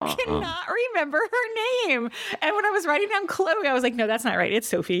I cannot remember her name. And when I was writing down Chloe, I was like, no, that's not right. It's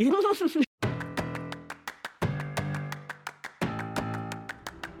Sophie.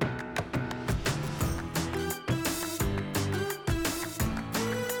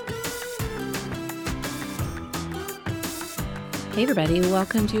 Hey everybody,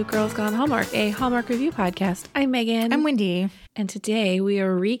 welcome to Girls Gone Hallmark, a Hallmark review podcast. I'm Megan. I'm Wendy. And today we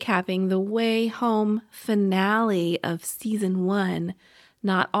are recapping the Way Home finale of season 1,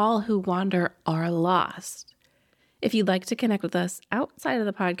 Not All Who Wander Are Lost. If you'd like to connect with us outside of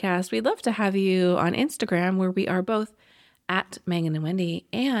the podcast, we'd love to have you on Instagram, where we are both at Megan and Wendy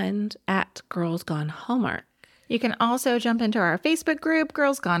and at Girls Gone Hallmark. You can also jump into our Facebook group,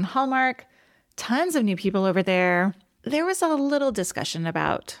 Girls Gone Hallmark. Tons of new people over there. There was a little discussion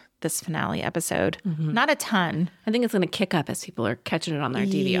about this finale episode. Mm-hmm. Not a ton. I think it's going to kick up as people are catching it on their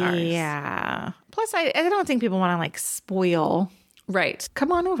DVRs. Yeah. Plus, I don't think people want to spoil. Right.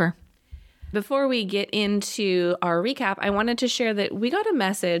 Come on over. Before we get into our recap, I wanted to share that we got a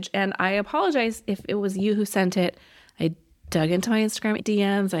message, and I apologize if it was you who sent it. I dug into my Instagram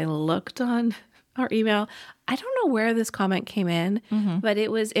DMs. I looked on our email. I don't know where this comment came in, but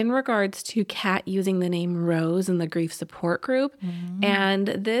it was in regards to Kat using the name Rose in the grief support group. And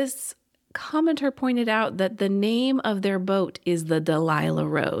this commenter pointed out that the name of their boat is the Delilah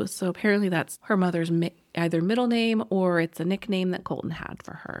Rose. So apparently that's her mother's either middle name or it's a nickname that Colton had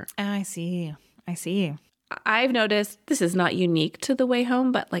for her. I see. I've noticed this is not unique to The Way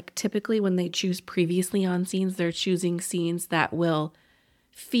Home, but typically when they choose previously on scenes, they're choosing scenes that will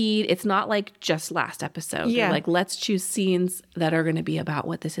feed. It's not just last episode. Yeah. They're let's choose scenes that are going to be about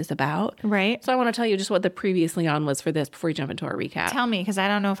what this is about. Right. So I want to tell you just what the previously on was for this before we jump into our recap. Tell me, because I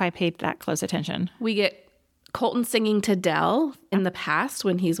don't know if I paid that close attention. We get Colton singing to Dell in the past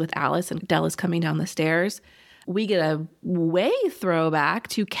when he's with Alice and Dell is coming down the stairs. We get a way throwback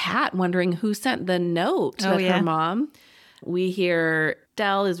to Kat wondering who sent the note to her mom. We hear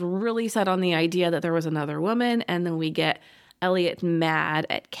Dell is really set on the idea that there was another woman, and then we get Elliot mad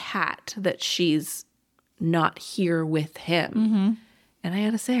at Kat that she's not here with him. And I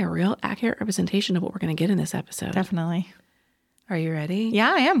gotta say, a real accurate representation of what we're going to get in this episode. Definitely. Are you ready?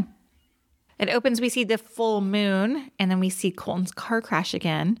 Yeah, I am. It opens, we see the full moon, and then we see Colton's car crash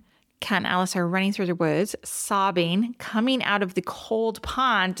again. Kat and Alice are running through the woods, sobbing, coming out of the cold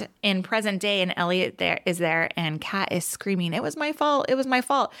pond in present day, and Elliot is there, and Kat is screaming, "It was my fault, it was my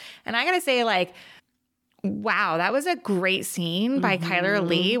fault." And I gotta say, wow, that was a great scene by Kyler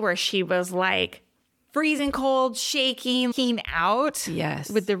Lee where she was freezing cold, shaking out. Yes.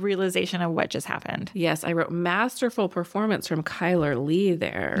 With the realization of what just happened. Yes, I wrote masterful performance from Kyler Lee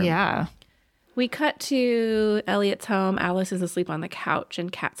there. Yeah. We cut to Elliot's home. Alice is asleep on the couch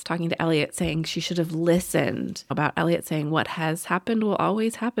and Kat's talking to Elliot saying she should have listened, about Elliot saying what has happened will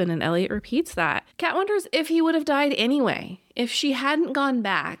always happen. And Elliot repeats that. Kat wonders if he would have died anyway. If she hadn't gone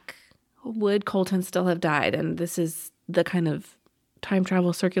back, would Colton still have died? And this is the kind of time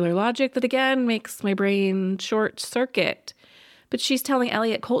travel circular logic that, again, makes my brain short circuit. But she's telling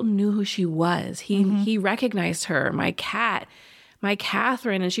Elliot Colton knew who she was. He recognized her, my cat, my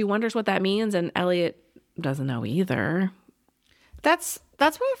Catherine, and she wonders what that means. And Elliot doesn't know either. That's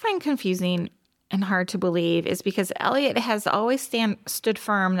what I find confusing and hard to believe, is because Elliot has always stood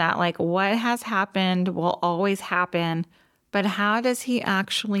firm that what has happened will always happen. But how does he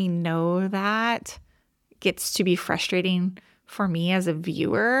actually know that? Gets to be frustrating for me as a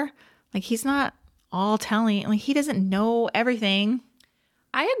viewer. He's not all telling. He doesn't know everything.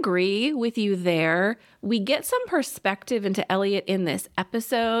 I agree with you there. We get some perspective into Elliot in this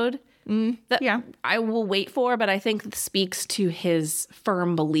episode that I will wait for, but I think speaks to his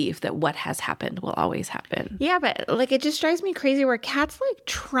firm belief that what has happened will always happen. Yeah, but it just drives me crazy where Kat's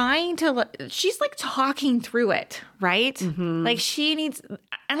trying to, she's talking through it, right? She needs, and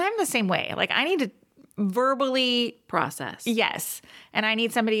I'm the same way. I need to verbally process. Yes. And I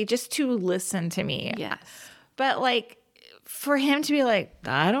need somebody just to listen to me. Yes. But for him to be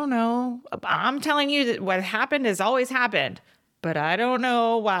I don't know. I'm telling you that what happened has always happened. But I don't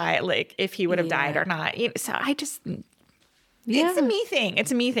know why, if he would have died or not. So I just, it's a me thing.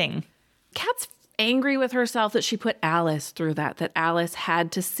 It's a me thing. Kat's angry with herself that she put Alice through that Alice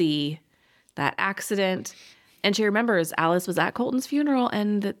had to see that accident. And she remembers Alice was at Colton's funeral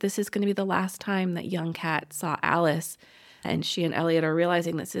and that this is going to be the last time that young Kat saw Alice. And she and Elliot are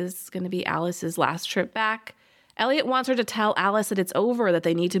realizing this is going to be Alice's last trip back. Elliot wants her to tell Alice that it's over, that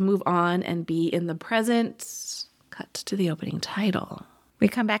they need to move on and be in the present. Cut to the opening title. We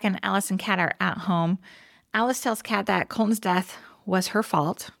come back and Alice and Kat are at home. Alice tells Kat that Colton's death was her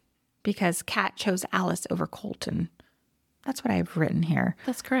fault because Kat chose Alice over Colton. That's what I've written here.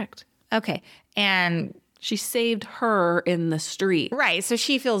 That's correct. Okay. And She saved her in the street. right. So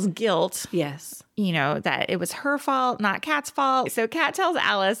she feels guilt, Yes. that it was her fault, not Kat's fault. So Kat tells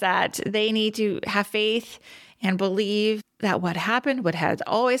Alice that they need to have faith and believe that what happened would have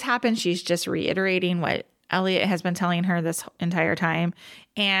always happened. She's just reiterating what Elliot has been telling her this entire time.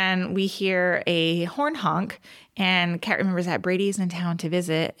 And we hear a horn honk, and Kat remembers that Brady's in town to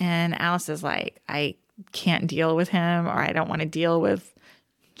visit. And Alice is like, I can't deal with him, or I don't want to deal with.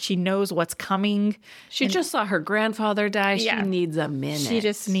 She knows what's coming. She just saw her grandfather die. Yeah. She needs a minute. She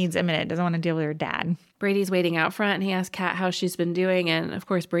just needs a minute, doesn't want to deal with her dad. Brady's waiting out front, and he asks Kat how she's been doing. And of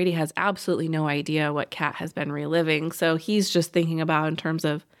course, Brady has absolutely no idea what Kat has been reliving. So he's just thinking about in terms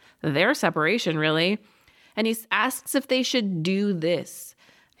of their separation, really. And he asks if they should do this.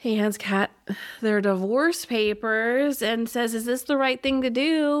 He hands Kat their divorce papers and says, is this the right thing to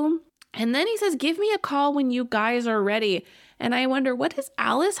do? And then he says, give me a call when you guys are ready. And I wonder, what does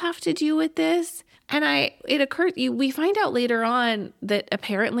Alice have to do with this? And it occurred, we find out later on that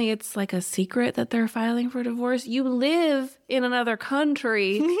apparently it's like a secret that they're filing for divorce. You live in another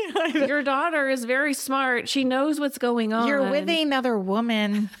country. Your daughter is very smart. She knows what's going on. You're with another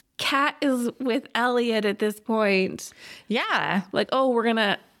woman. Kat is with Elliot at this point. Yeah. Like,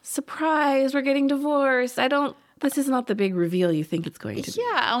 oh, surprise, we're getting divorced. This is not the big reveal you think it's going to be.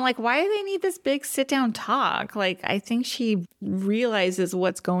 Yeah. I'm like, why do they need this big sit down talk? Like, I think she realizes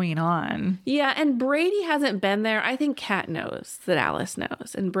what's going on. Yeah. And Brady hasn't been there. I think Kat knows that Alice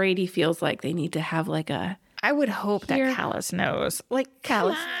knows. And Brady feels like they need to have like a. I would hope that Alice knows. Like,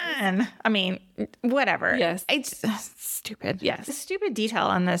 come on. I mean, whatever. Yes. It's stupid. Yes. The stupid detail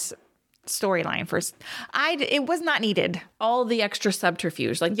on this storyline first. It was not needed. All the extra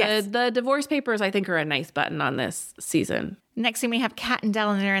subterfuge. Like Yes. the divorce papers, I think, are a nice button on this season. Next thing we have Kat and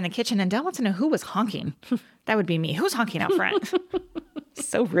Dell in there in the kitchen, and Dell wants to know who was honking. That would be me. Who's honking out front?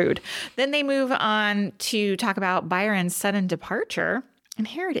 So rude. Then they move on to talk about Byron's sudden departure. And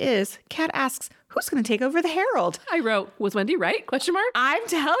here it is. Kat asks, who's going to take over the Herald? I wrote, was Wendy right? Question mark. I'm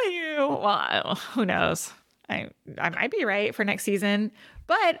telling you. Well, who knows? I might be right for next season,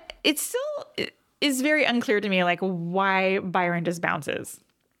 but it still is very unclear to me, like, why Byron just bounces.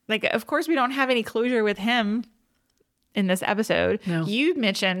 Like, of course, we don't have any closure with him in this episode. No. You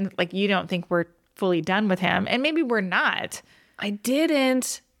mentioned, like, you don't think we're fully done with him, and maybe we're not. I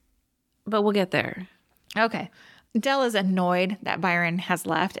didn't, but we'll get there. Okay. Dell is annoyed that Byron has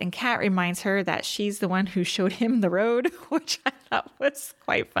left, and Kat reminds her that she's the one who showed him the road, which I thought was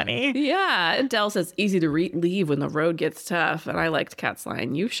quite funny. Yeah. And Dell says, easy to leave when the road gets tough. And I liked Kat's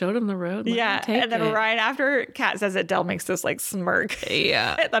line, you showed him the road. Let him take and then it. right after Kat says it, Dell makes this like smirk.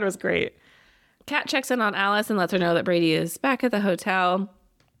 Yeah. I thought it was great. Kat checks in on Alice and lets her know that Brady is back at the hotel.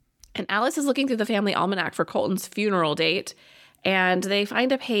 And Alice is looking through the family almanac for Colton's funeral date. And they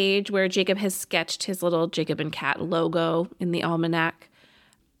find a page where Jacob has sketched his little Jacob and Kat logo in the almanac.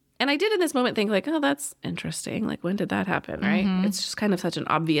 And I did in this moment think like, oh, that's interesting. Like, when did that happen, right? It's just kind of such an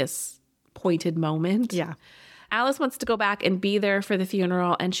obvious pointed moment. Yeah. Alice wants to go back and be there for the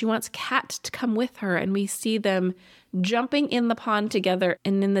funeral, and she wants Kat to come with her. And we see them jumping in the pond together.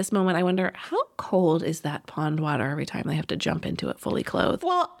 And in this moment, I wonder, how cold is that pond water every time they have to jump into it fully clothed?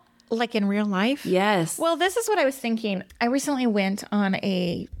 Well, like in real life? Yes. Well, this is what I was thinking. I recently went on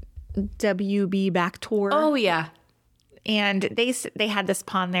a WB back tour. Oh, yeah. And they had this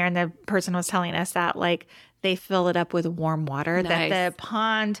pond there, and the person was telling us that like they fill it up with warm water. Nice. That the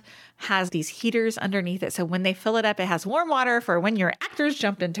pond has these heaters underneath it, so when they fill it up, it has warm water for when your actors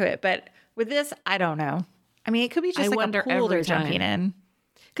jump into it. But with this, I don't know. I mean, it could be just like a pool they're jumping in.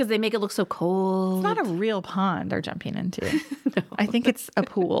 Because they make it look so cold. It's not a real pond they're jumping into. No. I think it's a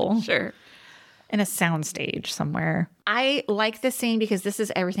pool. Sure. In a soundstage somewhere. I like this scene because this is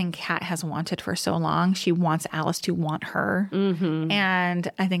everything Kat has wanted for so long. She wants Alice to want her. Mm-hmm.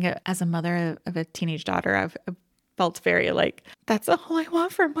 And I think as a mother of a teenage daughter, I've felt very like, that's all I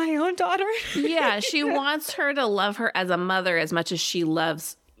want for my own daughter. Yeah, she wants her to love her as a mother as much as she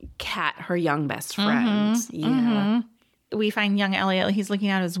loves Kat, her young best friend. Mm-hmm. Yeah. Mm-hmm. We find young Elliot. He's looking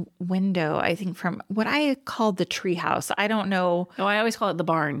out his window, I think, from what I called the treehouse. I don't know. Oh, I always call it the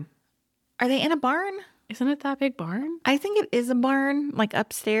barn. Are they in a barn? Isn't it that big barn? I think it is a barn, like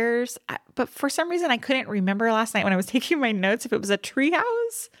upstairs. But for some reason, I couldn't remember last night when I was taking my notes if it was a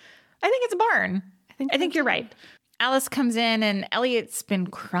treehouse. I think it's a barn. I think you're right. Alice comes in, and Elliot's been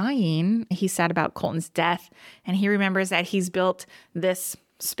crying. He's sad about Colton's death, and he remembers that he's built this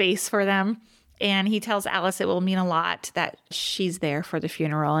space for them. And he tells Alice it will mean a lot that she's there for the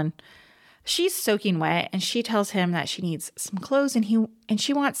funeral. And she's soaking wet, and she tells him that she needs some clothes, and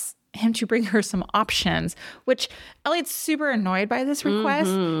she wants him to bring her some options, which Elliot's super annoyed by this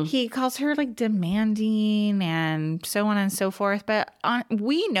request. He calls her like demanding and so on and so forth. But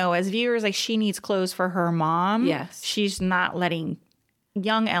we know as viewers, like she needs clothes for her mom. Yes. She's not letting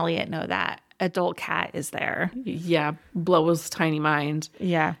young Elliot know that adult Kat is there. Yeah, blow his tiny mind.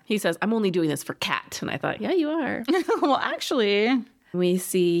 Yeah. He says, I'm only doing this for Kat. And I thought, yeah, you are. Well, actually, We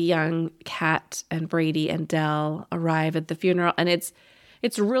see young Kat and Brady and Dell arrive at the funeral. And it's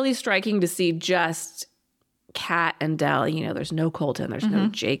really striking to see just Kat and Dell. You know, there's no Colton. There's no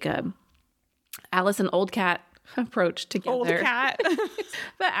Jacob. Alice and old Kat approach together. old Kat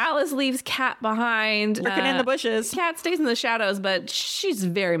But Alice leaves Kat behind. lurking in the bushes. Kat stays in the shadows, but she's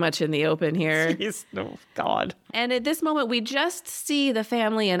very much in the open here. Oh, God. And at this moment, we just see the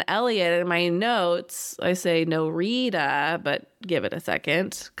family and Elliot. In my notes, I say no Rita, but give it a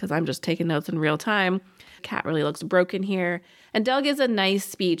second because I'm just taking notes in real time. Kat really looks broken here. And Dell gives a nice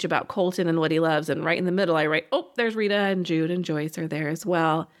speech about Colton and what he loves. And right in the middle, I write, oh, there's Rita and Jude and Joyce are there as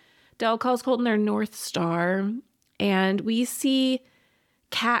well. Dell calls Colton their North Star. And we see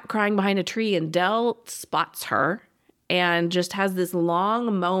Kat crying behind a tree, and Dell spots her and just has this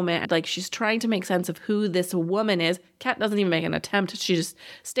long moment. Like she's trying to make sense of who this woman is. Kat doesn't even make an attempt. She just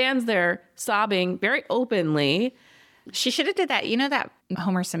stands there sobbing very openly. She should have did that. You know that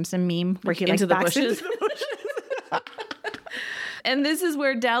Homer Simpson meme where he Into the backs bushes. into the bushes? And this is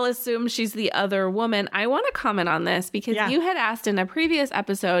where Dell assumes she's the other woman. I want to comment on this because you had asked in a previous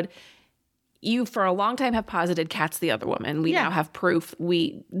episode, you for a long time have posited Kat's the other woman. We now have proof.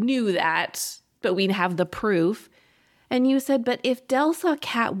 We knew that, but we have the proof. And you said, but if Dell saw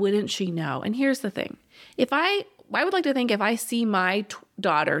Kat, wouldn't she know? And here's the thing. I would like to think if I see my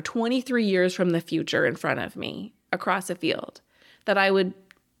daughter 23 years from the future in front of me across a field, that I would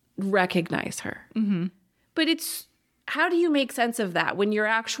recognize her. Mm-hmm. But how do you make sense of that when your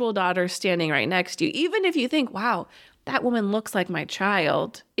actual daughter's standing right next to you? Even if you think, wow, that woman looks like my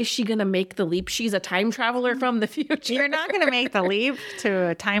child, is she going to make the leap? She's a time traveler from the future. You're not going to make the leap to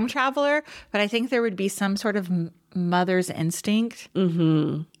a time traveler, but I think there would be some sort of mother's instinct.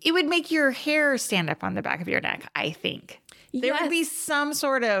 Mm-hmm. It would make your hair stand up on the back of your neck, I think. There would be some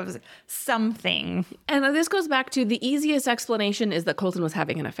sort of something. And this goes back to the easiest explanation is that Colton was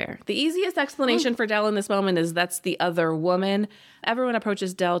having an affair. The easiest explanation for Dell in this moment is that's the other woman. Everyone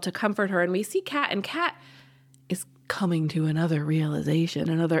approaches Dell to comfort her, and we see Kat, and Kat is coming to another realization,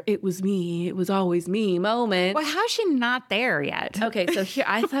 another it was me, it was always me moment. Well, how's she not there yet? Okay, so here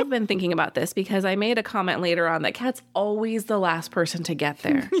I have been thinking about this because I made a comment later on that Kat's always the last person to get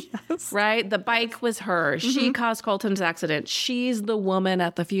there. Yes. Right? The bike was her. Mm-hmm. She caused Colton's accident. She's the woman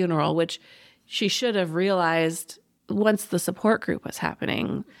at the funeral, which she should have realized once the support group was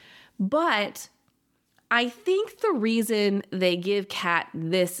happening. But I think the reason they give Kat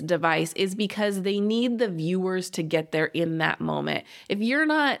this device is because they need the viewers to get there in that moment. If you're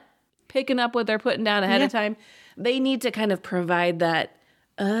not picking up what they're putting down ahead of time, they need to kind of provide that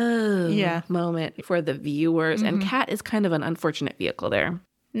moment for the viewers. Mm-hmm. And Kat is kind of an unfortunate vehicle there.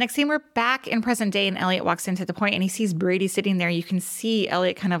 Next scene, we're back in present day, and Elliot walks into the point and he sees Brady sitting there. You can see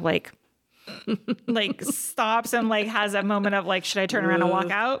Elliot kind of like stops and like has a moment of like, should I turn around and walk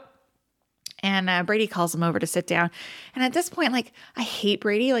out? And Brady calls him over to sit down. And at this point, like, I hate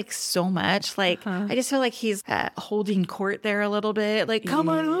Brady, like, so much. Like, I just feel like he's holding court there a little bit. Like, come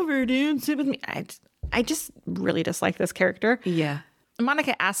on over, dude. Sit with me. I just really dislike this character. Yeah.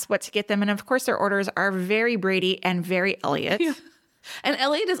 Monica asks what to get them. And, of course, their orders are very Brady and very Elliot. Yeah. And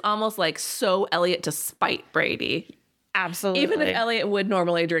Elliot is almost, like, so Elliot to spite Brady. Absolutely. Even if Elliot would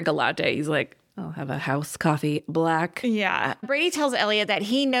normally drink a latte, he's like, I'll have a house coffee black. Yeah. Brady tells Elliot that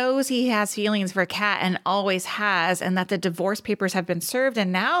he knows he has feelings for Kat and always has, and that the divorce papers have been served.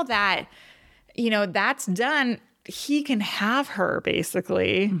 And now that, that's done, he can have her,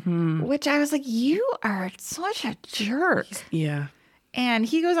 basically. Mm-hmm. Which I was like, you are such a jerk. Yeah. And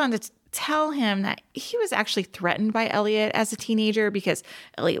he goes on to tell him that he was actually threatened by Elliot as a teenager because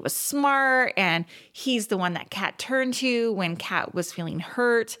Elliot was smart and he's the one that Kat turned to when Kat was feeling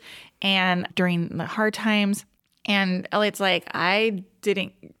hurt and during the hard times. And Elliot's like, I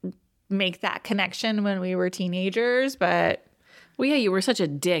didn't make that connection when we were teenagers, but... Well, yeah, you were such a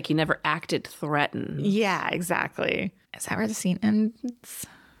dick. You never acted threatened. Yeah, exactly. Is that where the scene ends?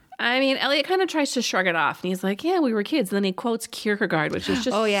 I mean, Elliot kind of tries to shrug it off. And he's like, yeah, we were kids. And then he quotes Kierkegaard, which is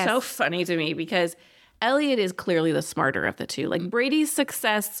just so funny to me because Elliot is clearly the smarter of the two. Like, Brady's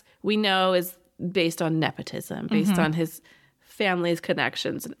success, we know, is based on nepotism, based on his family's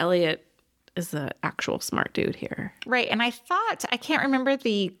connections. And Elliot is the actual smart dude here. Right. And I can't remember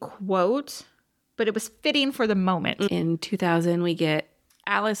the quote, but it was fitting for the moment. In 2000, we get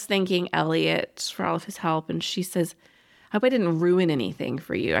Alice thanking Elliot for all of his help, and she says, I hope I didn't ruin anything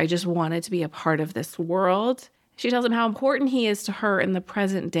for you. I just wanted to be a part of this world. She tells him how important he is to her in the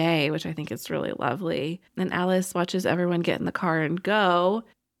present day, which I think is really lovely. And Alice watches everyone get in the car and go.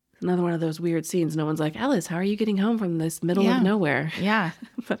 Another one of those weird scenes. No one's like, Alice, how are you getting home from this middle of nowhere? Yeah.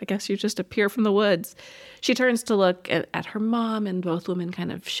 But I guess you just appear from the woods. She turns to look at her mom, and both women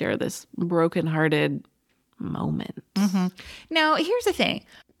kind of share this brokenhearted moment. Mm-hmm. Now, here's the thing.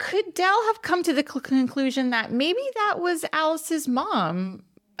 Could Dell have come to the conclusion that maybe that was Alice's mom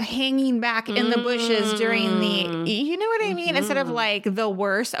hanging back in the bushes during the, you know what I mean? Instead of like the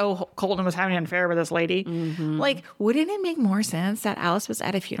worst, oh, Colton was having an affair with this lady. Like, wouldn't it make more sense that Alice was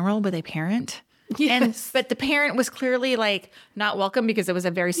at a funeral with a parent? Yes. But the parent was clearly like not welcome because it was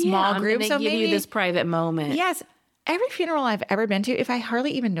a very small group. So So give maybe you this private moment. Yes. Every funeral I've ever been to, if I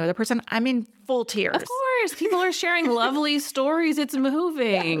hardly even know the person, I'm in full tears. Of course. People are sharing lovely stories. It's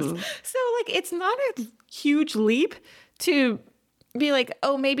moving. Yes. So like, it's not a huge leap to be like,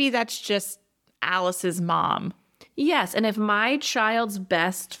 oh, maybe that's just Alice's mom. Yes, and if my child's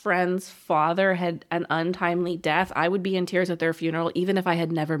best friend's father had an untimely death, I would be in tears at their funeral, even if I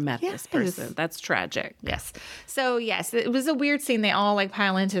had never met this person. That's tragic. Yes. So, yes, it was a weird scene. They all like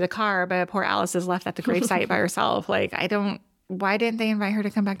pile into the car, but poor Alice is left at the gravesite by herself. Like, why didn't they invite her to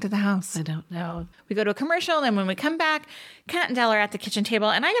come back to the house? I don't know. We go to a commercial, and when we come back, Kat and Dell are at the kitchen table.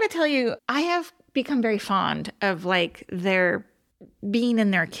 And I got to tell you, I have become very fond of like their being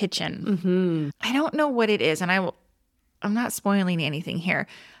in their kitchen. I don't know what it is, and I'm not spoiling anything here.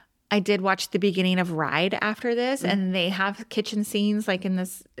 I did watch the beginning of Ride after this, and they have kitchen scenes like in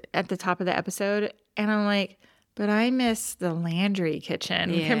this at the top of the episode, and I'm like, but I miss the laundry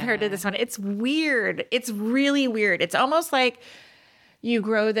kitchen compared to this one. It's weird. It's really weird. It's almost like you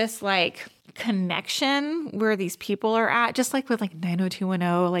grow this like connection where these people are at, just like with like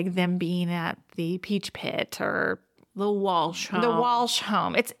 90210, like them being at the Peach Pit or the Walsh home. The Walsh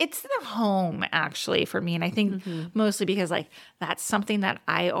home. It's the home actually for me. And I think mostly because like that's something that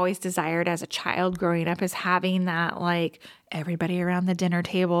I always desired as a child growing up, is having that like everybody around the dinner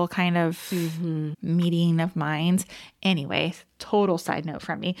table kind of meeting of minds. Anyway, total side note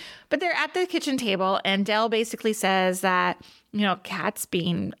from me. But they're at the kitchen table, and Dell basically says that, you know, Kat's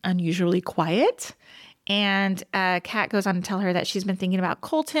being unusually quiet. And Kat goes on to tell her that she's been thinking about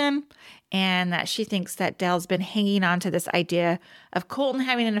Colton, and that she thinks that Dell's been hanging on to this idea of Colton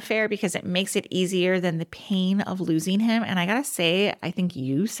having an affair because it makes it easier than the pain of losing him. And I gotta say, I think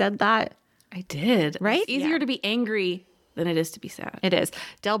you said that. I did. Right? It's easier to be angry than it is to be sad. It is.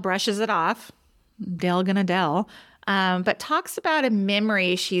 Dell brushes it off. Dell gonna Dell. But talks about a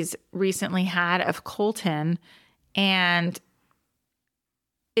memory she's recently had of Colton, and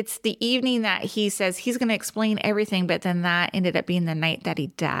it's the evening that he says he's going to explain everything, but then that ended up being the night that he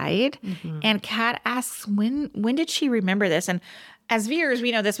died. And Kat asks, when did she remember this? And as viewers, we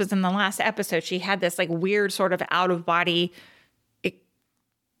know this was in the last episode. She had this like weird sort of out of body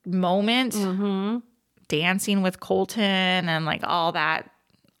moment, dancing with Colton and like all that.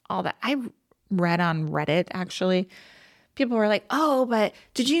 I read on Reddit, actually. People were like, oh, but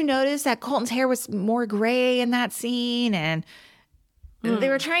did you notice that Colton's hair was more gray in that scene? And they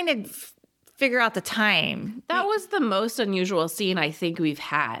were trying to figure out the time. That was the most unusual scene I think we've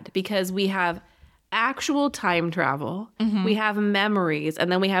had, because we have actual time travel, we have memories,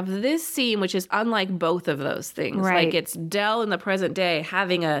 and then we have this scene, which is unlike both of those things. Right. Like it's Dell in the present day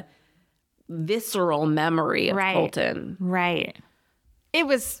having a visceral memory of Colton. Right. It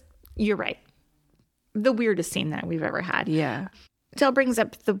was, you're right, the weirdest scene that we've ever had. Yeah. Dell brings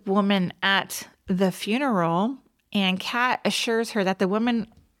up the woman at the funeral, and Kat assures her that the woman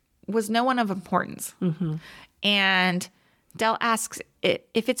was no one of importance. And Dell asks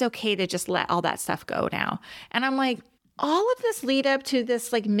if it's okay to just let all that stuff go now. And I'm like, all of this lead up to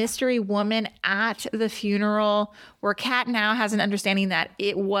this like mystery woman at the funeral, where Kat now has an understanding that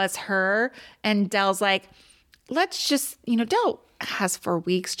it was her. And Dell's like, let's just, Dell has for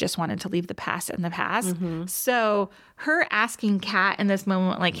weeks just wanted to leave the past in the past. So her asking Kat in this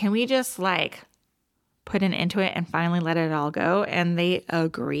moment, like, can we just like put an end to it and finally let it all go? And they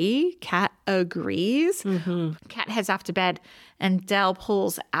agree. Kat agrees. Kat heads off to bed, and Dell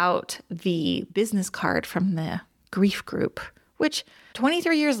pulls out the business card from the grief group, which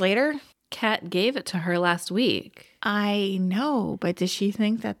 23 years later, Kat gave it to her last week. I know, but does she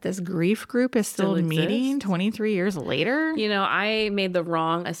think that this grief group is still meeting 23 years later? I made the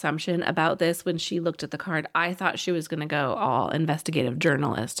wrong assumption about this when she looked at the card. I thought she was going to go all investigative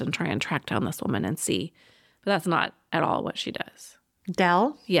journalist and try and track down this woman and see. But that's not at all what she does.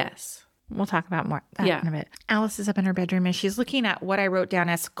 Dell? Yes. We'll talk about more that in a bit. Alice is up in her bedroom and she's looking at what I wrote down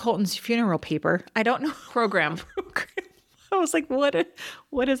as Colton's funeral paper. I don't know. Program. I was like, what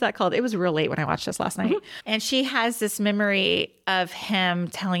is that called? It was real late when I watched this last night. And she has this memory of him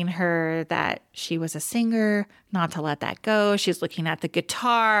telling her that she was a singer, not to let that go. She's looking at the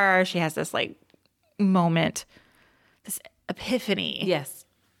guitar. She has this like moment, this epiphany. Yes.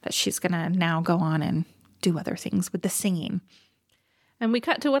 That she's going to now go on and do other things with the singing. And we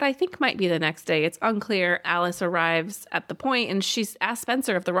cut to what I think might be the next day. It's unclear. Alice arrives at the point and she's asked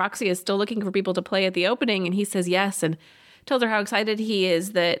Spencer if the Roxy is still looking for people to play at the opening. And he says yes and tells her how excited he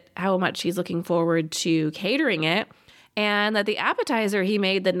is, that how much he's looking forward to catering it. And that the appetizer he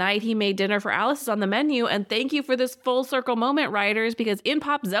made the night he made dinner for Alice is on the menu. And thank you for this full circle moment, writers, because in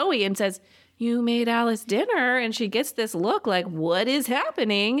pops Zoe and says, you made Alice dinner. And she gets this look like, what is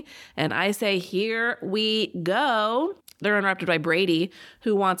happening? And I say, here we go. They're interrupted by Brady,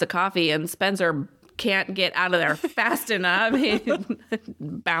 who wants a coffee, and Spencer can't get out of there fast enough. He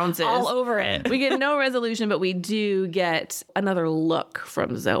bounces. All over it. We get no resolution, but we do get another look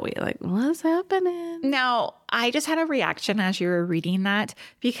from Zoe. Like, what's happening? Now, I just had a reaction as you were reading that,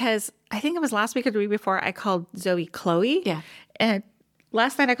 because I think it was last week or the week before I called Zoe Chloe. Yeah. And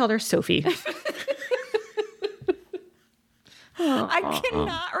last night I called her Sophie. I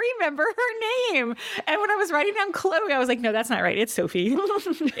cannot remember her name. And when I was writing down Chloe, I was like, no, that's not right. It's Sophie.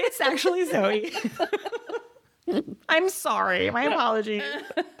 It's actually Zoe. I'm sorry. My apologies.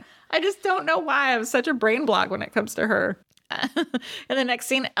 I just don't know why I have such a brain block when it comes to her. In the next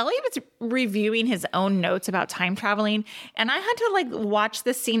scene, Elliot is reviewing his own notes about time traveling. And I had to like watch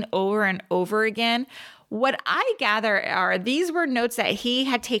this scene over and over again. What I gather are these were notes that he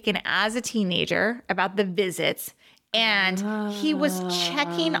had taken as a teenager about the visits. And he was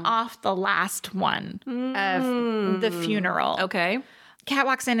checking off the last one of the funeral. Okay. Kat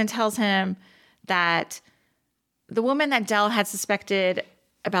walks in and tells him that the woman that Dell had suspected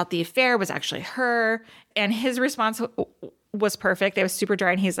about the affair was actually her. And his response was perfect. It was super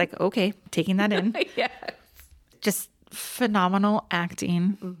dry. And he's like, okay, taking that in. Yes. Just phenomenal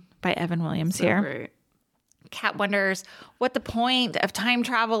acting by Evan Williams So here. great. Kat wonders what the point of time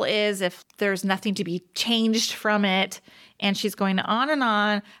travel is if there's nothing to be changed from it. And she's going on and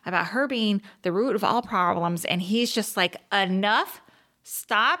on about her being the root of all problems. And he's just like, enough,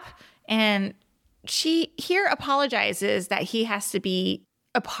 stop. And she here apologizes that he has to be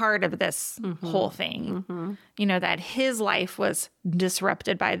a part of this whole thing. You know, that his life was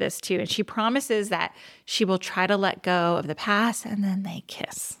disrupted by this too. And she promises that she will try to let go of the past, and then they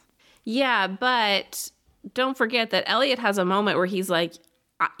kiss. Yeah, but don't forget that Elliot has a moment where he's like,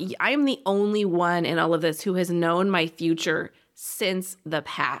 I am the only one in all of this who has known my future since the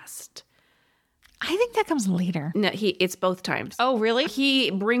past. I think that comes later. No, it's both times. Oh, really?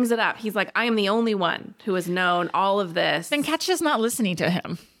 He brings it up. He's like, I am the only one who has known all of this. Then Kat's just not listening to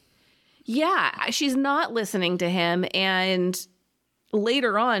him. Yeah, she's not listening to him. And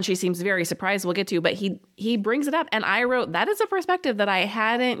later on, she seems very surprised. We'll get to, but he brings it up. And I wrote, that is a perspective that I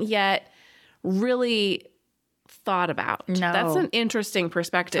hadn't yet really thought about. No. That's an interesting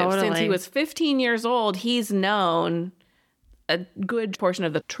perspective. Totally. Since he was 15 years old, he's known a good portion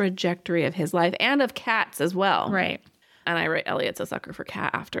of the trajectory of his life and of Kat's as well. Right. And I write, Elliot's a sucker for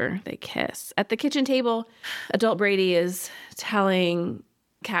Kat after they kiss. At the kitchen table, adult Brady is telling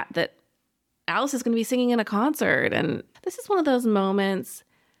Kat that Alice is going to be singing in a concert. And this is one of those moments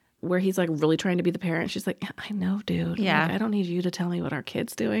where he's like really trying to be the parent. She's like, I know, dude. Yeah. Like, I don't need you to tell me what our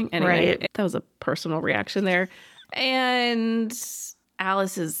kid's doing. Anyway, Right. That was a personal reaction there. And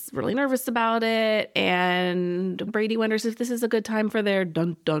Alice is really nervous about it. And Brady wonders if this is a good time for their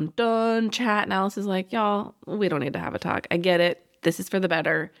dun, dun, dun chat. And Alice is like, y'all, we don't need to have a talk. I get it. This is for the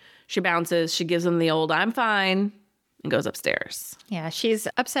better. She bounces. She gives him the old, I'm fine, and goes upstairs. Yeah, she's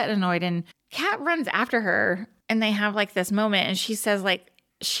upset and annoyed. And Kat runs after her and they have like this moment. And she says like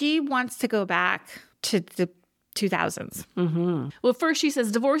she wants to go back to the 2000s. Well, first she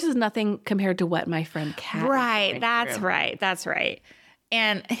says, divorce is nothing compared to what my friend Kat. Right. That's right. That's right.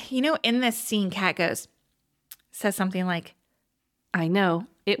 And, you know, in this scene, Kat says something like, I know.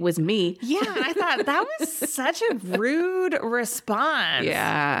 It was me. yeah, I thought that was such a rude response.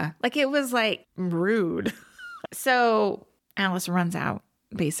 Yeah. Like it was like rude. So Alice runs out,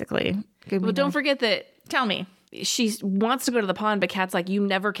 basically. Well, don't forget that Tell me. she wants to go to the pond, but Kat's like, you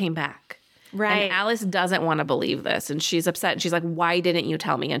never came back. Right. And Alice doesn't want to believe this. And she's upset. And she's like, why didn't you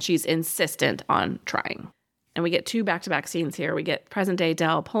tell me? And she's insistent on trying. And we get two back-to-back scenes here. We get present-day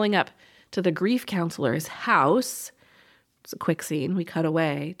Dell pulling up to the grief counselor's house. It's a quick scene. We cut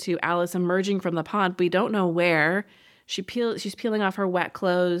away to Alice emerging from the pond. We don't know where She's peeling off her wet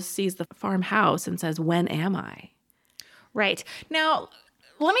clothes, sees the farmhouse, and says, "When am I?" Right. Now,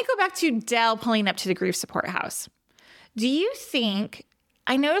 let me go back to Del pulling up to the grief support house. Do you think,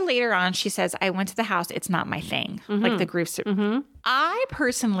 I know later on she says, I went to the house, it's not my thing, like the grief support. I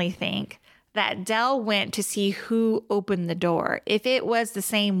personally think that Del went to see who opened the door, if it was the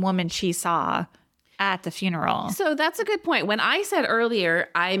same woman she saw at the funeral. So that's a good point. When I said earlier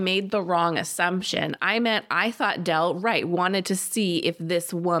I made the wrong assumption, I thought Del, wanted to see if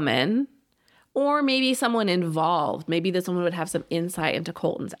this woman or maybe someone involved, maybe this woman would have some insight into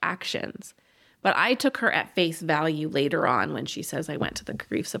Colton's actions. But I took her at face value later on when she says I went to the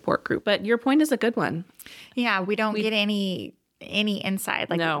grief support group. But your point is a good one. Yeah, we don't get any insight.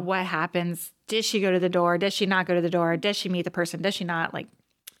 Like, No. What happens? Did she go to the door? Does she not go to the door? Does she meet the person? Does she not? Like,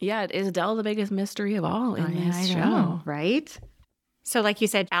 Yeah, is Del the biggest mystery of all in this I show? know, right? So like you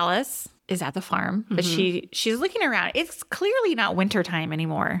said, Alice is at the farm, but she's looking around. It's clearly not wintertime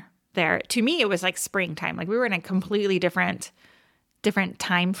anymore there. To me, it was like springtime. Like we were in a completely different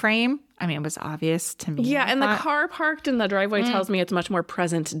time frame. I mean, it was obvious to me. Yeah, I and thought. the car parked in the driveway tells me it's much more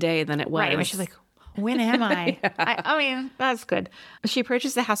present day than it was. Right. And she's like, when am I? I mean, that's good. She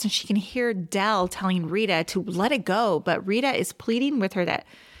approaches the house and she can hear Del telling Rita to let it go. But Rita is pleading with her that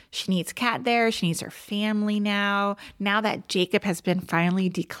she needs Kat there. She needs her family now. Now that Jacob has been finally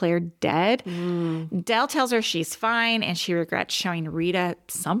declared dead. Del tells her she's fine and she regrets showing Rita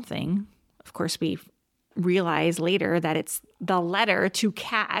something. Of course, we realize later that it's the letter to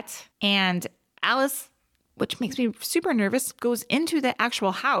Kat. And Alice, which makes me super nervous, goes into the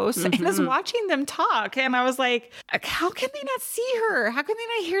actual house and is watching them talk. And I was like, how can they not see her? How can they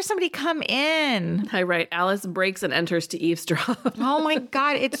not hear somebody come in? I write, Alice breaks and enters to eavesdrop. Oh my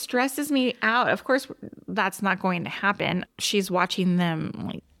God, it stresses me out. Of course, that's not going to happen. She's watching them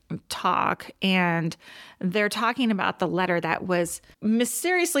like talk, and they're talking about the letter that was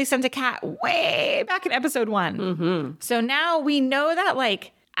mysteriously sent to Kat way back in episode 1. So now we know that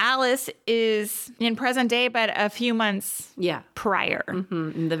like Alice is in present day, but a few months prior.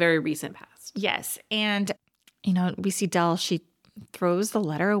 In the very recent past. Yes. And, we see Del, she throws the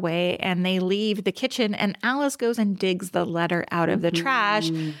letter away and they leave the kitchen and Alice goes and digs the letter out of the trash.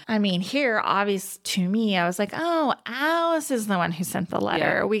 I mean, here, obvious to me, I was like, oh, Alice is the one who sent the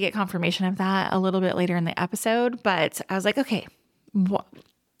letter. Yeah. We get confirmation of that a little bit later in the episode, but I was like, okay, I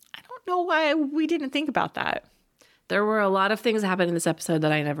don't know why we didn't think about that. There were a lot of things that happened in this episode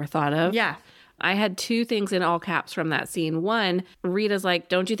that I never thought of. Yeah. I had 2 things in all caps from that scene. One, Rita's like,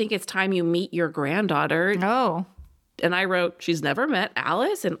 don't you think it's time you meet your granddaughter? No. And I wrote, she's never met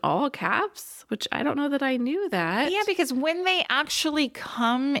Alice in all caps, which I don't know that I knew that. Yeah, because when they actually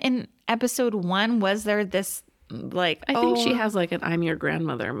come in episode 1, was there this like, I think she has like an I'm your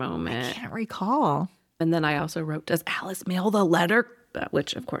grandmother moment. I can't recall. And then I also wrote, does Alice mail the letter?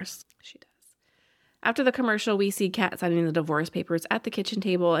 Which, of course, she does. After the commercial, we see Kat signing the divorce papers at the kitchen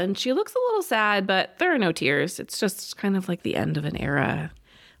table, and she looks a little sad, but there are no tears. It's just kind of like the end of an era,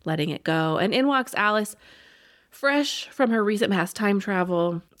 letting it go. And in walks Alice, fresh from her recent past time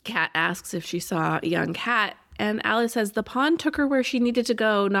travel. Kat asks if she saw a young Kat, and Alice says the pond took her where she needed to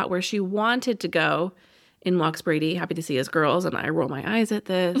go, not where she wanted to go. In walks Brady, happy to see his girls, and I roll my eyes at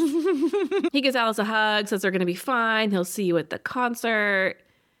this. He gives Alice a hug, says they're going to be fine. He'll see you at the concert.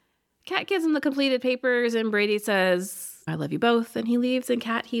 Kat gives him the completed papers, and Brady says, I love you both, and he leaves, and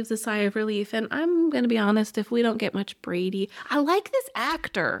Kat heaves a sigh of relief. And I'm going to be honest, if we don't get much Brady, I like this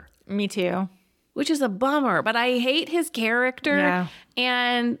actor. Me too. Which is a bummer, but I hate his character. Yeah.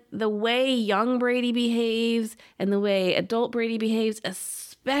 And the way young Brady behaves and the way adult Brady behaves,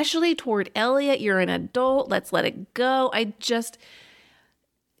 especially toward Elliot. You're an adult. Let's let it go.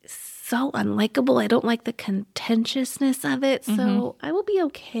 So unlikable. I don't like the contentiousness of it. So I will be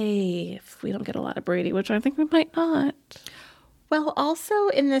okay if we don't get a lot of Brady, which I think we might not. Well, also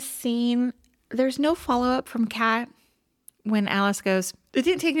in this scene, there's no follow-up from Kat when Alice goes, it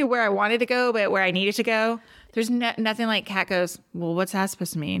didn't take me where I wanted to go, but where I needed to go. There's nothing like Kat goes, well, what's that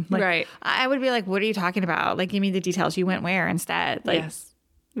supposed to mean? Like, Right. I would be like, what are you talking about? Like, give me the details. You went where instead? Like, Yes.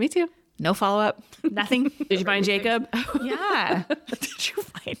 Me too. no follow-up, nothing. Did you find Jacob? Yeah. Did you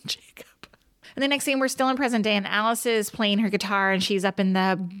find Jacob? And the next scene, we're still in present day, and Alice is playing her guitar, and she's up in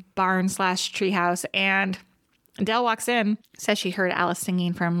the barn/treehouse, and Del walks in, says she heard Alice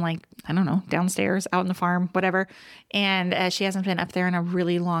singing from like, I don't know, downstairs, out in the farm, whatever. And she hasn't been up there in a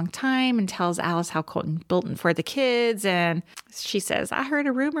really long time, and tells Alice how Colton built it for the kids. And she says, I heard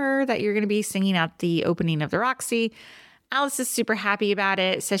a rumor that you're going to be singing at the opening of the Roxy. Alice is super happy about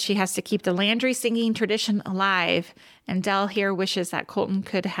it, says she has to keep the Landry singing tradition alive. And Del here wishes that Colton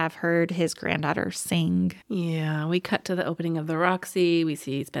could have heard his granddaughter sing. Yeah, we cut to the opening of the Roxy. We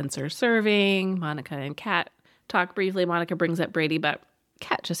see Spencer serving. Monica and Kat talk briefly. Monica brings up Brady, but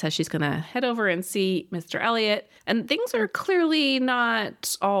Kat just says she's going to head over and see Mr. Elliot. And things are clearly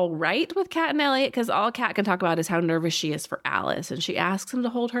not all right with Kat and Elliot because all Kat can talk about is how nervous she is for Alice. And she asks him to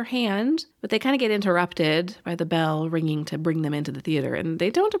hold her hand, but they kind of get interrupted by the bell ringing to bring them into the theater. And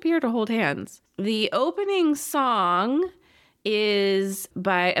they don't appear to hold hands. The opening song is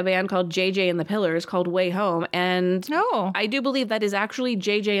by a band called JJ and the Pillars called Way Home. And I do believe that is actually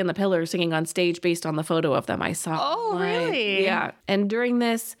JJ and the Pillars singing on stage based on the photo of them I saw. Oh, really? Yeah. And during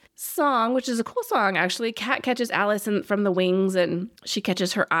this song, which is a cool song, actually, Kat catches Alice from the wings and she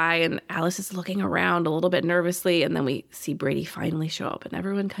catches her eye and Alice is looking around a little bit nervously. And then we see Brady finally show up and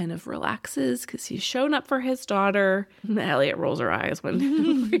everyone kind of relaxes because he's shown up for his daughter. And Elliot rolls her eyes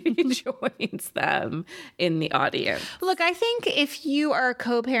when Brady joins them in the audience. Look, I think if you are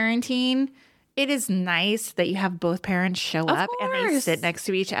co-parenting, it is nice that you have both parents show up and they sit next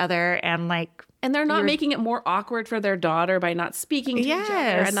to each other and like... And they're not making it more awkward for their daughter by not speaking to each other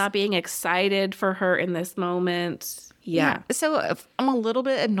and not being excited for her in this moment. Yeah. So I'm a little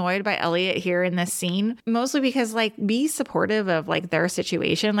bit annoyed by Elliot here in this scene, mostly because like be supportive of like their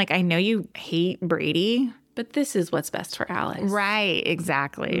situation. Like I know you hate Brady, but this is what's best for Alice. Right.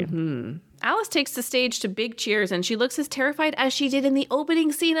 Exactly. Mm-hmm. Alice takes the stage to big cheers and she looks as terrified as she did in the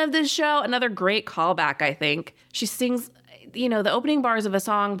opening scene of this show. Another great callback, I think. She sings, you know, the opening bars of a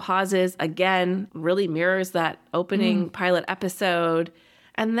song, pauses again, really mirrors that opening pilot episode.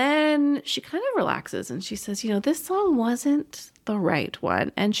 And then she kind of relaxes and she says, you know, this song wasn't the right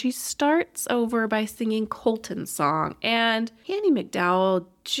one. And she starts over by singing Colton's song. And Annie McDowell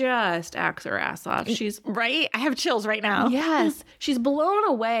just acts her ass off. She's right. I have chills right now. Yes. She's blown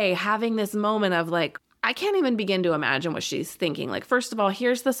away having this moment of like, I can't even begin to imagine what she's thinking. Like, first of all,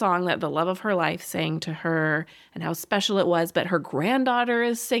 here's the song that the love of her life sang to her and how special it was, but her granddaughter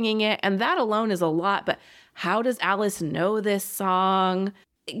is singing it. And that alone is a lot. But how does Alice know this song?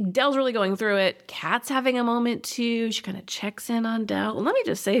 Del's really going through it. Kat's having a moment too. She kind of checks in on Del. Let me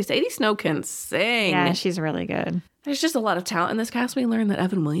just say, Sadie Snow can sing. Yeah, she's really good. There's just a lot of talent in this cast. We learned that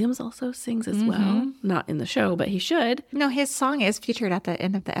Evan Williams also sings as well. Not in the show, but he should. No, his song is featured at the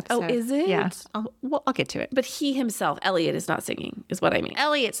end of the episode. Oh, is it? Yeah. I'll get to it. But he himself, Elliot, is not singing, is what I mean.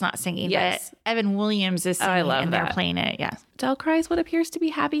 Elliot's not singing, yes. But Evan Williams is singing and they're playing it. Yeah. Del cries what appears to be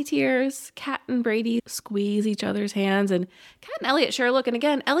happy tears. Kat and Brady squeeze each other's hands and Kat and Elliot share a look. And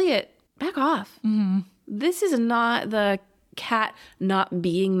again, Elliot, back off. Mm-hmm. This is not the Kat not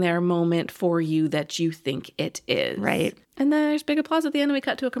being there moment for you that you think it is. Right. And then there's big applause at the end and we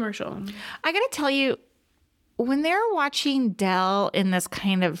cut to a commercial. I gotta tell you, when they're watching Del in this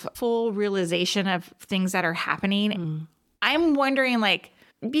kind of full realization of things that are happening, I'm wondering like,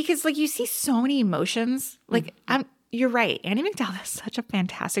 because like you see so many emotions, like you're right. Annie McDowell does such a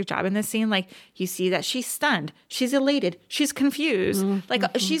fantastic job in this scene. Like you see that she's stunned, she's elated, she's confused. Like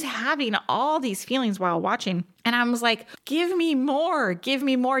she's having all these feelings while watching. And I was like, give me more, give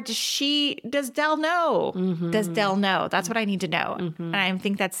me more. Does Del know? Does Del know? That's what I need to know. And I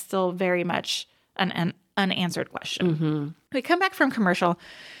think that's still very much an unanswered question. We come back from commercial.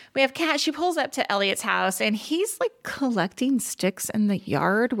 We have Kat. She pulls up to Elliot's house and he's like collecting sticks in the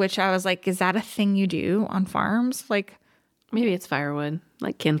yard, which I was like, is that a thing you do on farms? Like maybe it's firewood,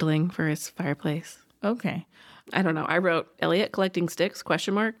 like kindling for his fireplace. Okay. I don't know. I wrote Elliot collecting sticks, ?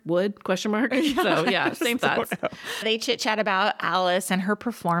 Wood, ? So yeah, same thoughts. They chit chat about Alice and her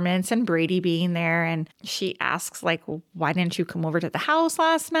performance and Brady being there. And she asks like, why didn't you come over to the house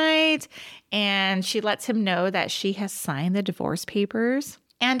last night? And she lets him know that she has signed the divorce papers.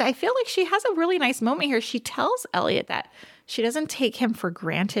 And I feel like she has a really nice moment here. She tells Elliot that she doesn't take him for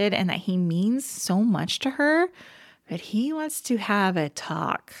granted and that he means so much to her, but he wants to have a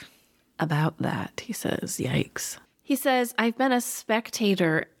talk about that. He says, yikes. He says, I've been a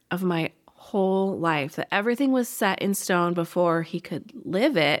spectator of my whole life, that everything was set in stone before he could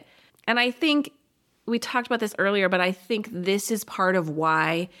live it. And I think we talked about this earlier, but I think this is part of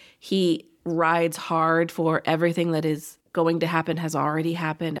why he rides hard for everything that is going to happen has already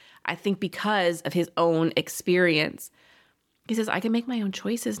happened. I think because of his own experience. He says, I can make my own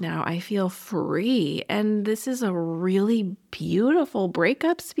choices now. I feel free. And this is a really beautiful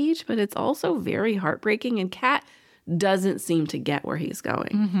breakup speech, but it's also very heartbreaking. And Kat doesn't seem to get where he's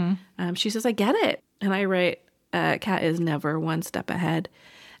going. She says, I get it. And I write, Kat is never one step ahead.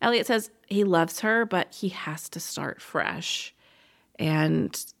 Elliot says he loves her, but he has to start fresh.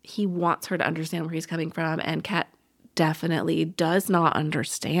 And he wants her to understand where he's coming from. And Kat definitely does not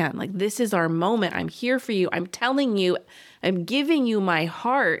understand. Like, this is our moment. I'm here for you. I'm telling you, I'm giving you my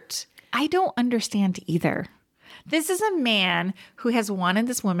heart. I don't understand either. This is a man who has wanted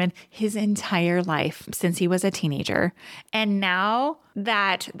this woman his entire life since he was a teenager. And now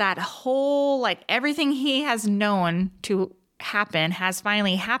that whole, like, everything he has known to happen has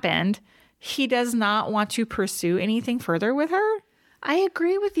finally happened, he does not want to pursue anything further with her. I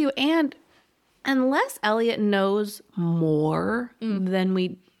agree with you. And unless Elliot knows more than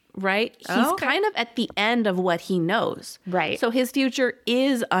we, right? He's kind of at the end of what he knows. Right. So his future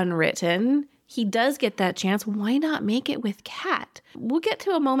is unwritten. He does get that chance. Why not make it with Kat? We'll get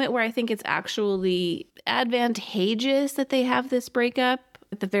to a moment where I think it's actually advantageous that they have this breakup.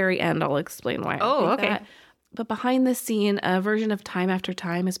 At the very end, I'll explain why. I think that. But behind the scene, a version of Time After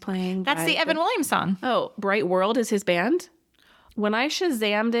Time is playing. That's the Evan Williams song. Oh, Bright World is his band? When I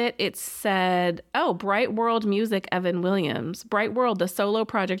Shazammed it, it said, Bright World Music, Evan Williams. Bright World, the solo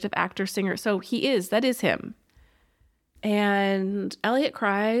project of actor-singer. So that is him. And Elliot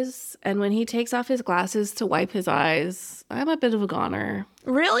cries, and when he takes off his glasses to wipe his eyes, I'm a bit of a goner.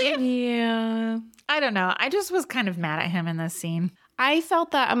 Really? Yeah. I don't know. I just was kind of mad at him in this scene. I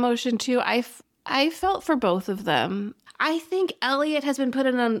felt that emotion too. I felt for both of them. I think Elliot has been put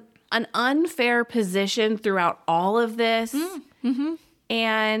in an unfair position throughout all of this. Mm-hmm.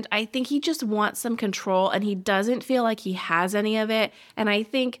 And I think he just wants some control, and he doesn't feel like he has any of it. And I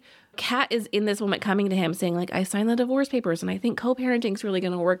think Kat is in this moment coming to him saying, like, I signed the divorce papers and I think co-parenting is really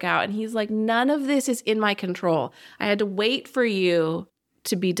going to work out. And he's like, none of this is in my control. I had to wait for you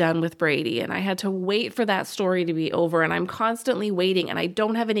to be done with Brady, and I had to wait for that story to be over. And I'm constantly waiting, and I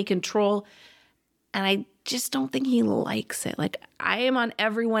don't have any control. And I just don't think he likes it. Like, I am on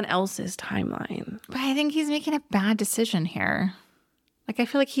everyone else's timeline. But I think he's making a bad decision here. Like, I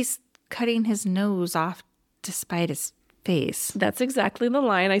feel like he's cutting his nose off despite his face. That's exactly the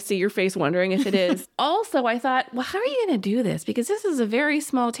line. I see your face wondering if it is. Also, I thought, well, how are you going to do this? Because this is a very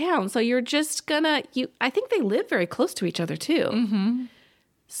small town. So you're just gonna, I think they live very close to each other too. Mm-hmm.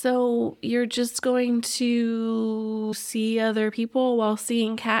 So you're just going to see other people while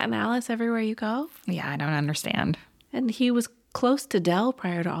seeing Kat and Alice everywhere you go? Yeah, I don't understand. And he was close to Del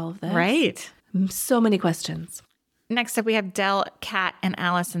prior to all of this. Right. So many questions. Next up, we have Del, Kat, and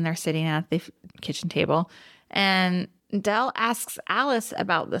Alice, and they're sitting at the kitchen table. And Del asks Alice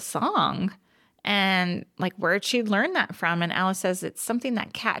about the song and, like, where'd she learn that from? And Alice says it's something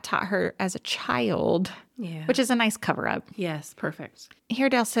that Kat taught her as a child, which is a nice cover-up. Yes, perfect. Here,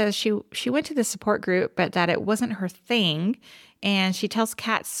 Del says she went to the support group, but that it wasn't her thing. And she tells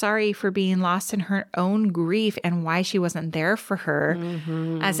Kat sorry for being lost in her own grief and why she wasn't there for her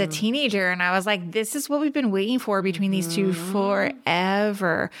as a teenager. And I was like, this is what we've been waiting for between these two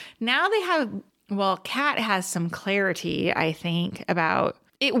forever. Now they have, well, Kat has some clarity, I think, about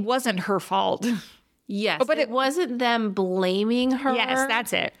it wasn't her fault. Yes, but it wasn't them blaming her. Yes,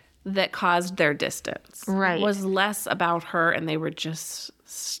 that's it. That caused their distance. Right. It was less about her, and they were just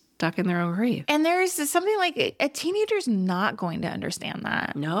stuck in their own grief. And there's something like a teenager's not going to understand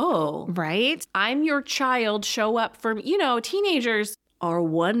that. No. Right? I'm your child, show up for me. Teenagers are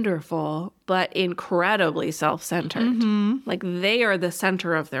wonderful, but incredibly self-centered. Mm-hmm. Like, they are the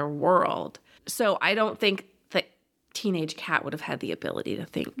center of their world. So I don't think that teenage Kat would have had the ability to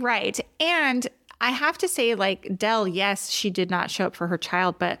think. Right. And I have to say, like, Del, yes, she did not show up for her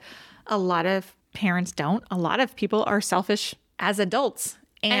child, but a lot of parents don't. A lot of people are selfish as adults.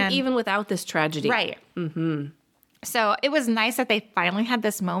 And even without this tragedy. Right. Mm-hmm. So it was nice that they finally had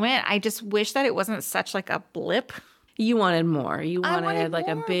this moment. I just wish that it wasn't such like a blip. You wanted more. You wanted like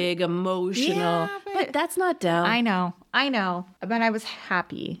more. A big emotional. Yeah, but that's not Del. I know. But I was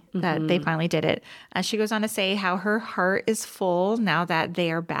happy that they finally did it. She goes on to say how her heart is full now that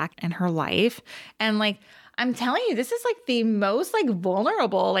they are back in her life. And like, I'm telling you, this is like the most like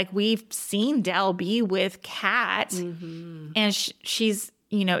vulnerable, like we've seen Del be with Kat. Mm-hmm. And she's,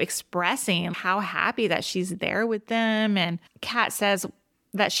 expressing how happy that she's there with them. And Kat says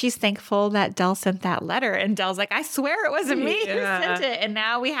that she's thankful that Del sent that letter. And Del's like, I swear it wasn't me who sent it. And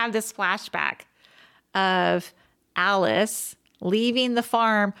now we have this flashback of Alice leaving the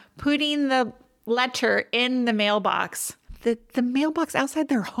farm, putting the letter in the mailbox. The mailbox outside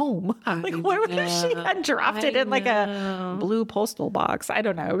their home. Like, why would she had dropped it in like a blue postal box? I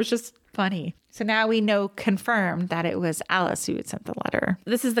don't know. It was just funny. So now we know confirmed that it was Alice who had sent the letter.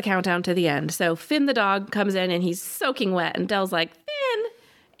 This is the countdown to the end. So Finn the dog comes in and he's soaking wet. And Del's like, Finn!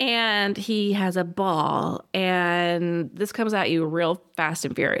 And he has a ball. And this comes at you real fast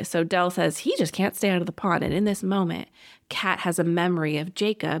and furious. So Del says he just can't stay out of the pond. And in this moment, Kat has a memory of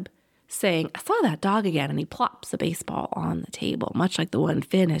Jacob saying, I saw that dog again. And he plops a baseball on the table, much like the one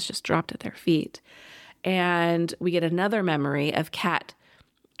Finn has just dropped at their feet. And we get another memory of Kat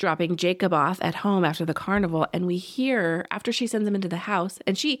dropping Jacob off at home after the carnival. And we hear, after she sends him into the house,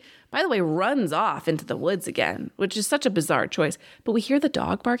 and she, by the way, runs off into the woods again, which is such a bizarre choice. But we hear the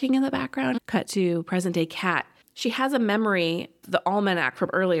dog barking in the background. Cut to present day Kat. She has a memory, the almanac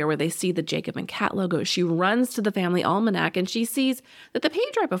from earlier, where they see the Jacob and Kat logo. She runs to the family almanac and she sees that the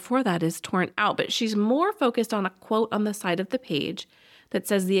page right before that is torn out, but she's more focused on a quote on the side of the page that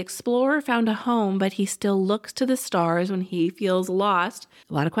says, "The explorer found a home, but he still looks to the stars when he feels lost."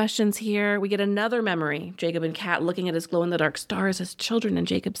 A lot of questions here. We get another memory, Jacob and Kat looking at his glow-in-the-dark stars as children, and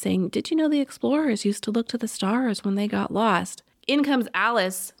Jacob saying, "Did you know the explorers used to look to the stars when they got lost?" In comes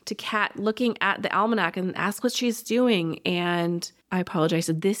Alice to Kat looking at the almanac and asks what she's doing. And I apologize.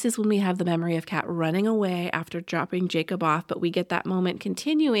 So this is when we have the memory of Kat running away after dropping Jacob off. But we get that moment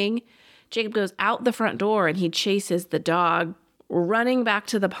continuing. Jacob goes out the front door and he chases the dog running back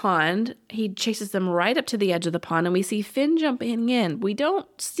to the pond. He chases them right up to the edge of the pond. And we see Finn jumping in. We don't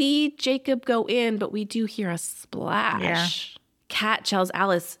see Jacob go in, but we do hear a splash. Yeah. Kat tells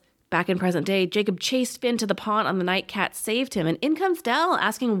Alice, back in present day, Jacob chased Finn to the pond on the night Kat saved him. And in comes Del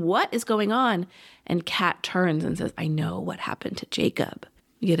asking what is going on. And Kat turns and says, "I know what happened to Jacob."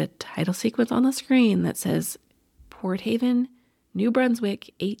 We get a title sequence on the screen that says Port Haven, New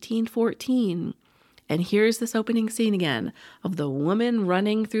Brunswick, 1814. And here's this opening scene again of the woman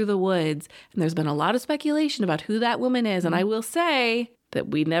running through the woods. And there's been a lot of speculation about who that woman is. And I will say that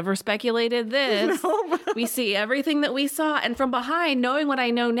we never speculated this. No. We see everything that we saw. And from behind, knowing what I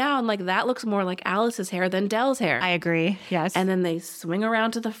know now, I'm like, that looks more like Alice's hair than Del's hair. I agree. Yes. And then they swing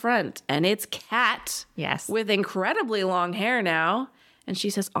around to the front and it's Kat. Yes. With incredibly long hair now. And she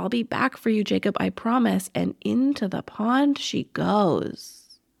says, "I'll be back for you, Jacob, I promise." And into the pond she goes.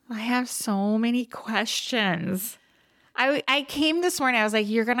 I have so many questions. I came this morning, I was like,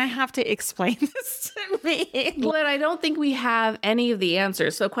 you're going to have to explain this to me. But I don't think we have any of the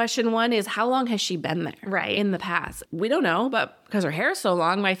answers. So question one is, how long has she been there? Right. In the past? We don't know, but because her hair is so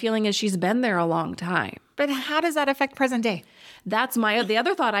long, my feeling is she's been there a long time. But how does that affect present day? That's the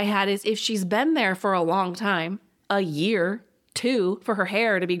other thought I had is if she's been there for a long time, a year, 2, for her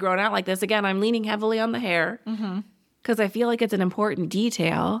hair to be grown out like this. Again, I'm leaning heavily on the hair because I feel like it's an important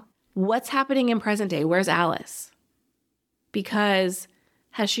detail. What's happening in present day? Where's Alice? Because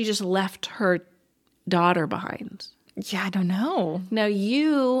has she just left her daughter behind? Yeah, I don't know. Now,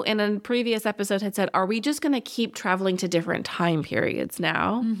 you in a previous episode had said, are we just going to keep traveling to different time periods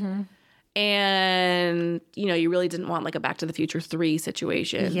now? Mm-hmm. And, you really didn't want like a Back to the Future 3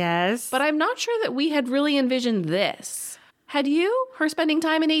 situation. Yes. But I'm not sure that we had really envisioned this. Had you? Her spending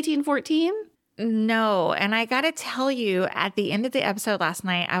time in 1814? No. And I got to tell you, at the end of the episode last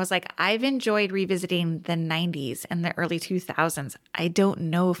night, I was like, I've enjoyed revisiting the 90s and the early 2000s. I don't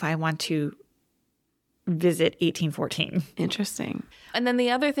know if I want to visit 1814. Interesting. And then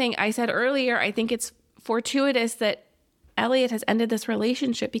the other thing I said earlier, I think it's fortuitous that Elliot has ended this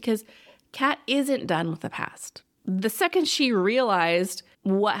relationship because Kat isn't done with the past. The second she realized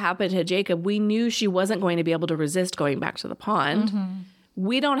what happened to Jacob, we knew she wasn't going to be able to resist going back to the pond. Mm-hmm.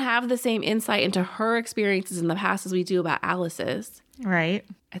 We don't have the same insight into her experiences in the past as we do about Alice's. Right.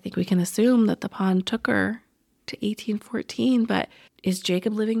 I think we can assume that the pond took her to 1814, but is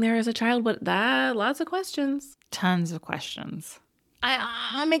Jacob living there as a child? Lots of questions. Tons of questions.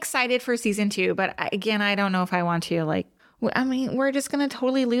 I'm excited for season 2, but again, I don't know if I want to we're just going to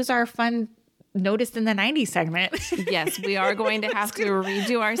totally lose our fun noticed in the 90s segment. Yes, we are going to have to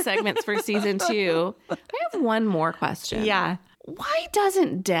redo our segments for season 2. I have one more question. Yeah. Why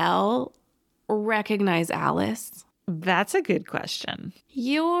doesn't Del recognize Alice? That's a good question.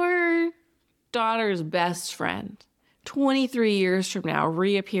 Your daughter's best friend, 23 years from now,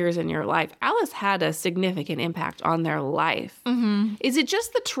 reappears in your life. Alice had a significant impact on their life. Mm-hmm. Is it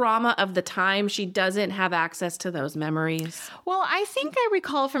just the trauma of the time she doesn't have access to those memories? Well, I think I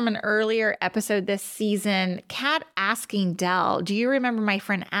recall from an earlier episode this season, Kat asking Del, "Do you remember my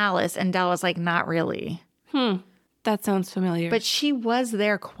friend Alice?" And Del was like, "Not really." That sounds familiar. But she was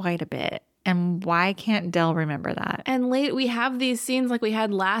there quite a bit. And why can't Del remember that? And late, we have these scenes like we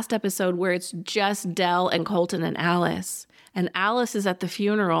had last episode where it's just Del and Colton and Alice. And Alice is at the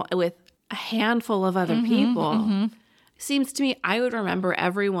funeral with a handful of other people. Mm-hmm. Seems to me I would remember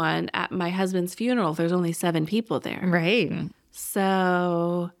everyone at my husband's funeral if there's only 7 people there. Right.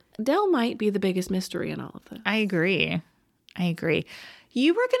 So Del might be the biggest mystery in all of this. I agree.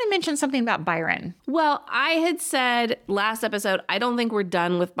 You were going to mention something about Byron. Well, I had said last episode, I don't think we're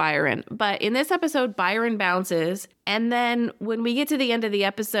done with Byron. But in this episode, Byron bounces. And then when we get to the end of the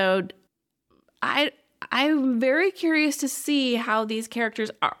episode, I'm very curious to see how these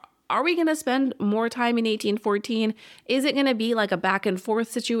characters are. Are we going to spend more time in 1814? Is it going to be like a back and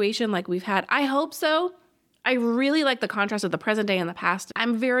forth situation like we've had? I hope so. I really like the contrast of the present day and the past.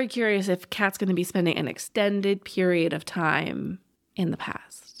 I'm very curious if Kat's going to be spending an extended period of time in the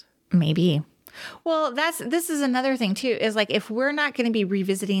past. Maybe. Well, this is another thing too, is like if we're not going to be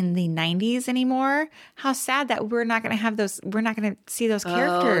revisiting the 90s anymore, how sad that we're not going to see those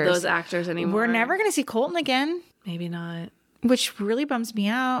characters. Those actors anymore. We're never going to see Colton again. Maybe not. Which really bums me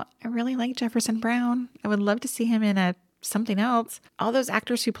out. I really like Jefferson Brown. I would love to see him in something else. All those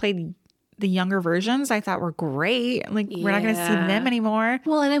actors who played the younger versions I thought were great. Like, we're not going to see them anymore.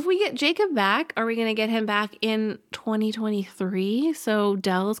 Well, and if we get Jacob back, are we going to get him back in 2023? So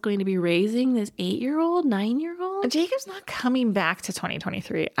Del's going to be raising this 8-year-old, 9-year-old? Jacob's not coming back to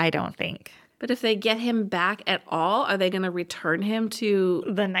 2023, I don't think. But if they get him back at all, are they going to return him to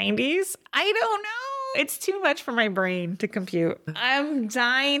the 90s? I don't know. It's too much for my brain to compute. I'm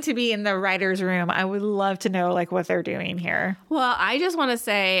dying to be in the writer's room. I would love to know like what they're doing here. Well, I just want to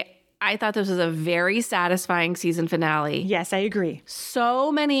say I thought this was a very satisfying season finale. Yes, I agree. So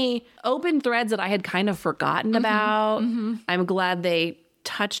many open threads that I had kind of forgotten about. Mm-hmm. I'm glad they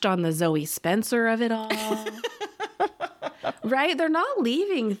touched on the Zoe Spencer of it all. Right? They're not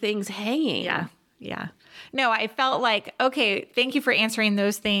leaving things hanging. Yeah. No, I felt like, okay, thank you for answering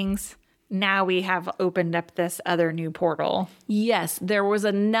those things. Now we have opened up this other new portal. Yes, there was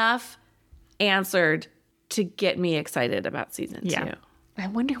enough answered to get me excited about season 2. I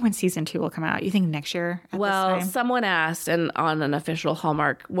wonder when season 2 will come out. You think next year? Well, someone asked and on an official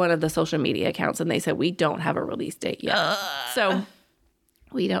Hallmark, one of the social media accounts, and they said, we don't have a release date yet. So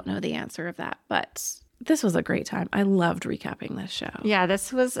we don't know the answer of that. But this was a great time. I loved recapping this show. Yeah,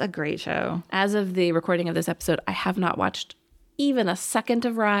 this was a great show. As of the recording of this episode, I have not watched even a second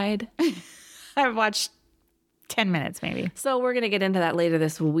of Ride. I've watched 10 minutes maybe. So we're going to get into that later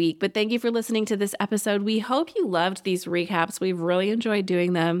this week. But thank you for listening to this episode. We hope you loved these recaps. We've really enjoyed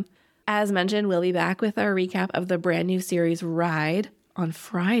doing them. As mentioned, we'll be back with our recap of the brand new series Ride on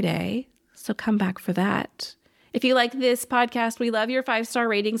Friday. So come back for that. If you like this podcast, we love your 5-star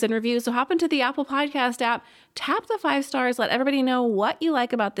ratings and reviews. So hop into the Apple Podcast app, tap the 5 stars, let everybody know what you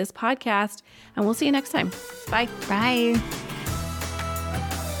like about this podcast, and we'll see you next time. Bye. Bye.